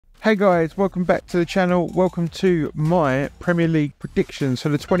Hey guys, welcome back to the channel. Welcome to my Premier League predictions for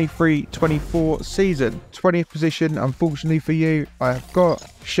the 23-24 season. 20th position, unfortunately for you, I have got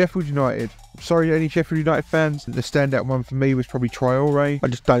Sheffield United. Sorry, any Sheffield United fans. The standout one for me was probably Traore. I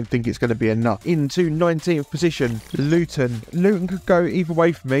just don't think it's going to be enough. Into 19th position, Luton. Luton could go either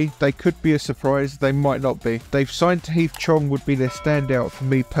way for me. They could be a surprise. They might not be. They've signed Tahith Chong, would be their standout for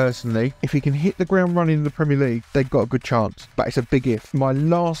me personally. If he can hit the ground running in the Premier League, they've got a good chance. But it's a big if. My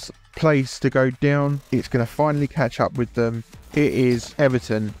last place to go down, it's going to finally catch up with them. It is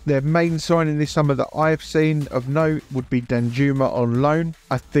Everton. Their main signing this summer that I've seen of note would be Danjuma on loan.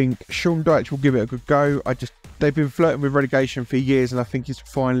 I think Sean Dyche will give it a good go. They've been flirting with relegation for years, and I think it's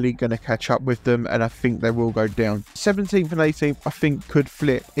finally going to catch up with them, and I think they will go down. 17th and 18th, I think, could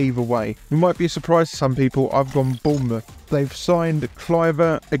flip either way. It might be a surprise to some people. I've gone Bournemouth. They've signed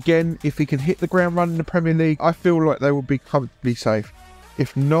Cliver. Again, if he can hit the ground running in the Premier League, I feel like they will be comfortably safe.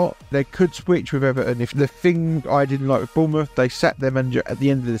 If not, they could switch with Everton. If the thing I didn't like with Bournemouth, they sacked their manager at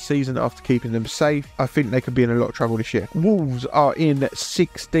the end of the season after keeping them safe. I think they could be in a lot of trouble this year. Wolves are in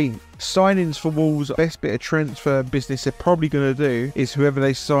 16th. Signings for Wolves, best bit of transfer business they're probably going to do is whoever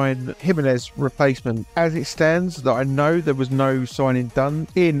they sign Jimenez replacement. As it stands, that I know there was no signing done.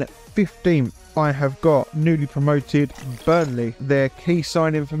 In 15th, I have got newly promoted Burnley. Their key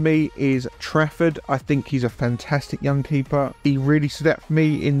signing for me is Trafford. I think he's a fantastic young keeper. He really stood out for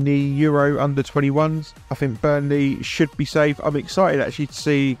me in the Euro under-21s. I think Burnley should be safe. I'm excited actually to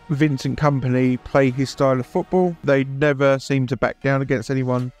see Vincent Kompany play his style of football. They never seem to back down against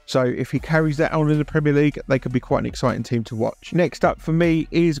anyone. So if he carries that on in the Premier League, they could be quite an exciting team to watch. Next up for me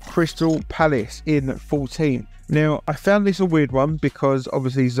is Crystal Palace in 14th. Now, I found this a weird one because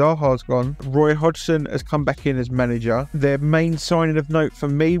obviously Zaha's gone. Roy Hodgson has come back in as manager. Their main signing of note for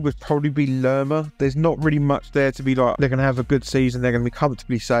me would probably be Lerma. There's not really much there to be like, they're going to have a good season, they're going to be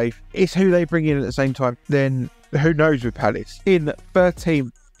comfortably safe. It's who they bring in at the same time. Then who knows with Palace. In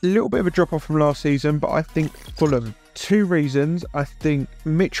 13th, a little bit of a drop off from last season, but I think Fulham. Two reasons. I think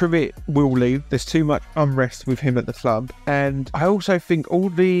Mitrovic will leave. There's too much unrest with him at the club. And I also think all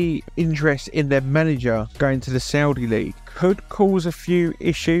the interest in their manager going to the Saudi League could cause a few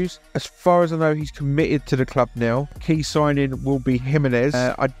issues. As far as I know, he's committed to the club now. Key signing will be Jimenez.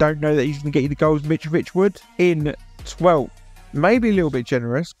 I don't know that he's going to get you the goals Mitrovic would. In 12th, maybe a little bit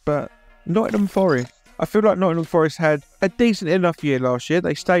generous, but Nottingham Forest. I feel like Nottingham Forest had a decent enough year last year.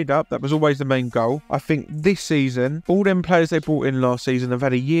 They stayed up. That was always the main goal. I think this season, all them players they brought in last season have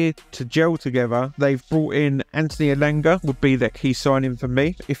had a year to gel together. They've brought in Anthony Elanga, would be their key signing for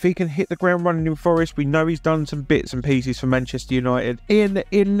me. If he can hit the ground running in Forest, we know he's done some bits and pieces for Manchester United. In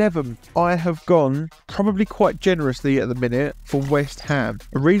 11th, I have gone probably quite generously at the minute for West Ham.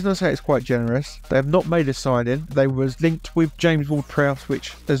 The reason I say it's quite generous, they have not made a signing. They was linked with James Ward-Prowse,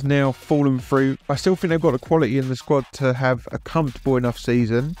 which has now fallen through. I still think they've got the quality in the squad to have a comfortable enough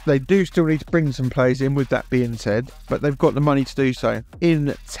season. They do still need to bring some players in, with that being said, but they've got the money to do so. In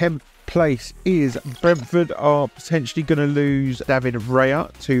 10th place is Brentford are potentially going to lose David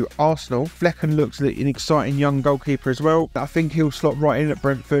Raya to Arsenal. Flecken looks like an exciting young goalkeeper as well. I think he'll slot right in at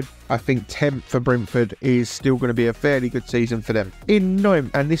Brentford. I think 10th for Brentford is still going to be a fairly good season for them. In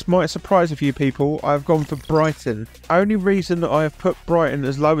 9th, and this might surprise a few people, I've gone for Brighton. Only reason that I have put Brighton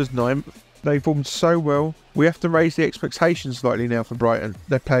as low as 9th, they formed so well. We have to raise the expectations slightly now for Brighton.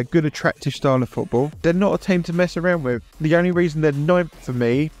 They play a good, attractive style of football. They're not a team to mess around with. The only reason they're 9th for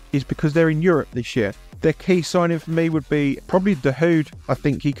me is because they're in Europe this year. Their key signing for me would be probably Dahoud. I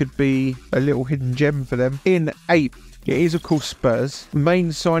think he could be a little hidden gem for them. In 8th, it is of course Spurs.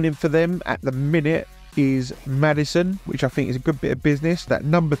 Main signing for them at the minute is Maddison, which I think is a good bit of business. That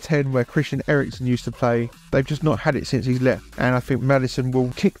number 10 where Christian Eriksen used to play, they've just not had it since he's left, and I think Maddison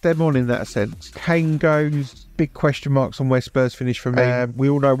will kick them on in that sense. Kane goes, big question marks on where Spurs finish for me. We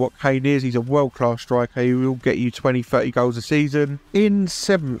all know what Kane is. He's a world-class striker. He will get you 20-30 goals a season. In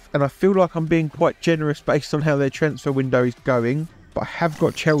 7th, and I feel like I'm being quite generous based on how their transfer window is going, but I have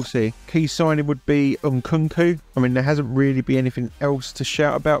got Chelsea. Key signing would be Nkunku. I mean, there hasn't really been anything else to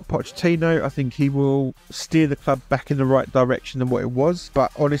shout about Pochettino. I think he will steer the club back in the right direction than what it was.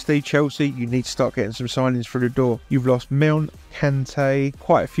 But honestly, Chelsea, you need to start getting some signings through the door. You've lost Mount, Kante,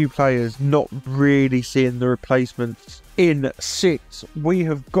 quite a few players, not really seeing the replacements. In 6th, we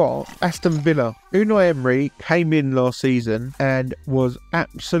have got Aston Villa. Unai Emery came in last season and was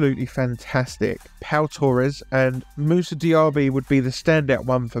absolutely fantastic. Pau Torres and Moussa Diaby would be the standout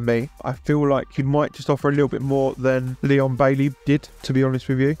one for me. I feel like he might just offer a little bit more more than Leon Bailey did, to be honest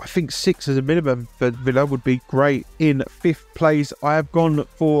with you. I think 6 as a minimum for Villa would be great. In 5th place, I have gone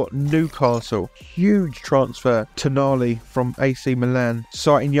for Newcastle. Huge transfer. Tonali from AC Milan.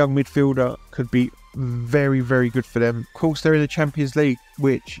 Exciting young midfielder, could be very, very good for them. Of course, they're in the Champions League,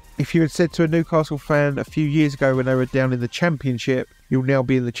 which if you had said to a Newcastle fan a few years ago when they were down in the Championship, you'll now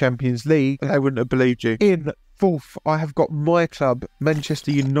be in the Champions League, they wouldn't have believed you. In 4th, I have got my club,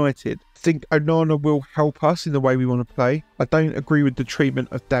 Manchester United. I think Onana will help us in the way we want to play. I don't agree with the treatment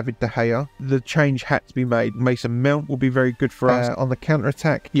of David De Gea. The change had to be made. Mason Mount will be very good for us on the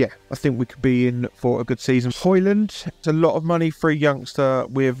counter-attack. Yeah, I think we could be in for a good season. Højlund, it's a lot of money for a youngster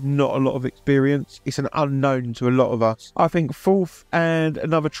with not a lot of experience. It's an unknown to a lot of us. I think 4th and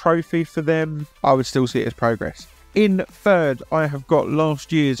another trophy for them, I would still see it as progress. In 3rd, I have got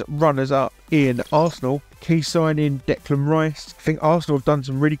last year's runners-up in Arsenal. Key signing Declan Rice. I think Arsenal have done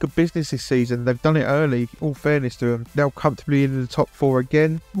some really good business this season. They've done it early, all fairness to them. Now comfortably in the top 4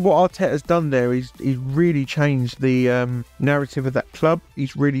 again. What Arteta's done there is he's really changed the narrative of that club.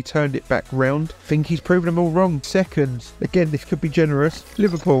 He's really turned it back round. I think he's proven them all wrong. 2nd, again, this could be generous.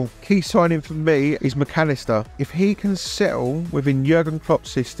 Liverpool. Key signing for me is McAllister. If he can settle within Jurgen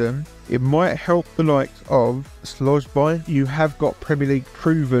Klopp's system, it might help the likes of Slosby. You have got Premier League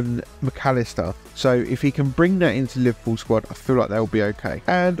proven McAllister. So if he can bring that into Liverpool squad, I feel like they'll be okay.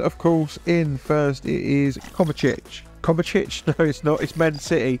 And of course, in 1st, it is Kovacic. Kovacic? No, it's not. It's Man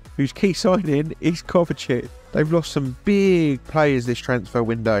City, whose key signing is Kovacic. They've lost some big players this transfer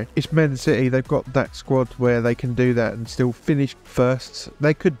window. It's Man City. They've got that squad where they can do that and still finish first.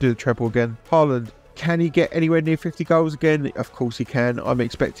 They could do the treble again. Haaland. Can he get anywhere near 50 goals again? Of course he can. I'm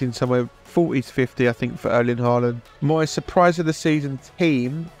expecting somewhere 40 to 50, I think, for Erling Haaland. My surprise of the season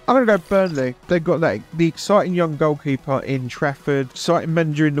team, I'm going to go Burnley. They've got the exciting young goalkeeper in Trafford, exciting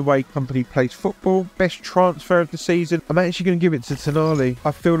manager in the way Kompany plays football, best transfer of the season. I'm actually going to give it to Tonali.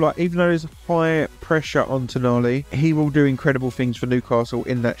 I feel like even though there's high pressure on Tonali, he will do incredible things for Newcastle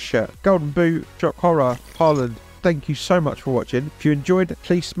in that shirt. Golden Boot, Jock Horror, Haaland. Thank you so much for watching. If you enjoyed,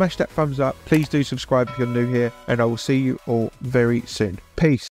 please smash that thumbs up. Please do subscribe if you're new here, and I will see you all very soon. Peace.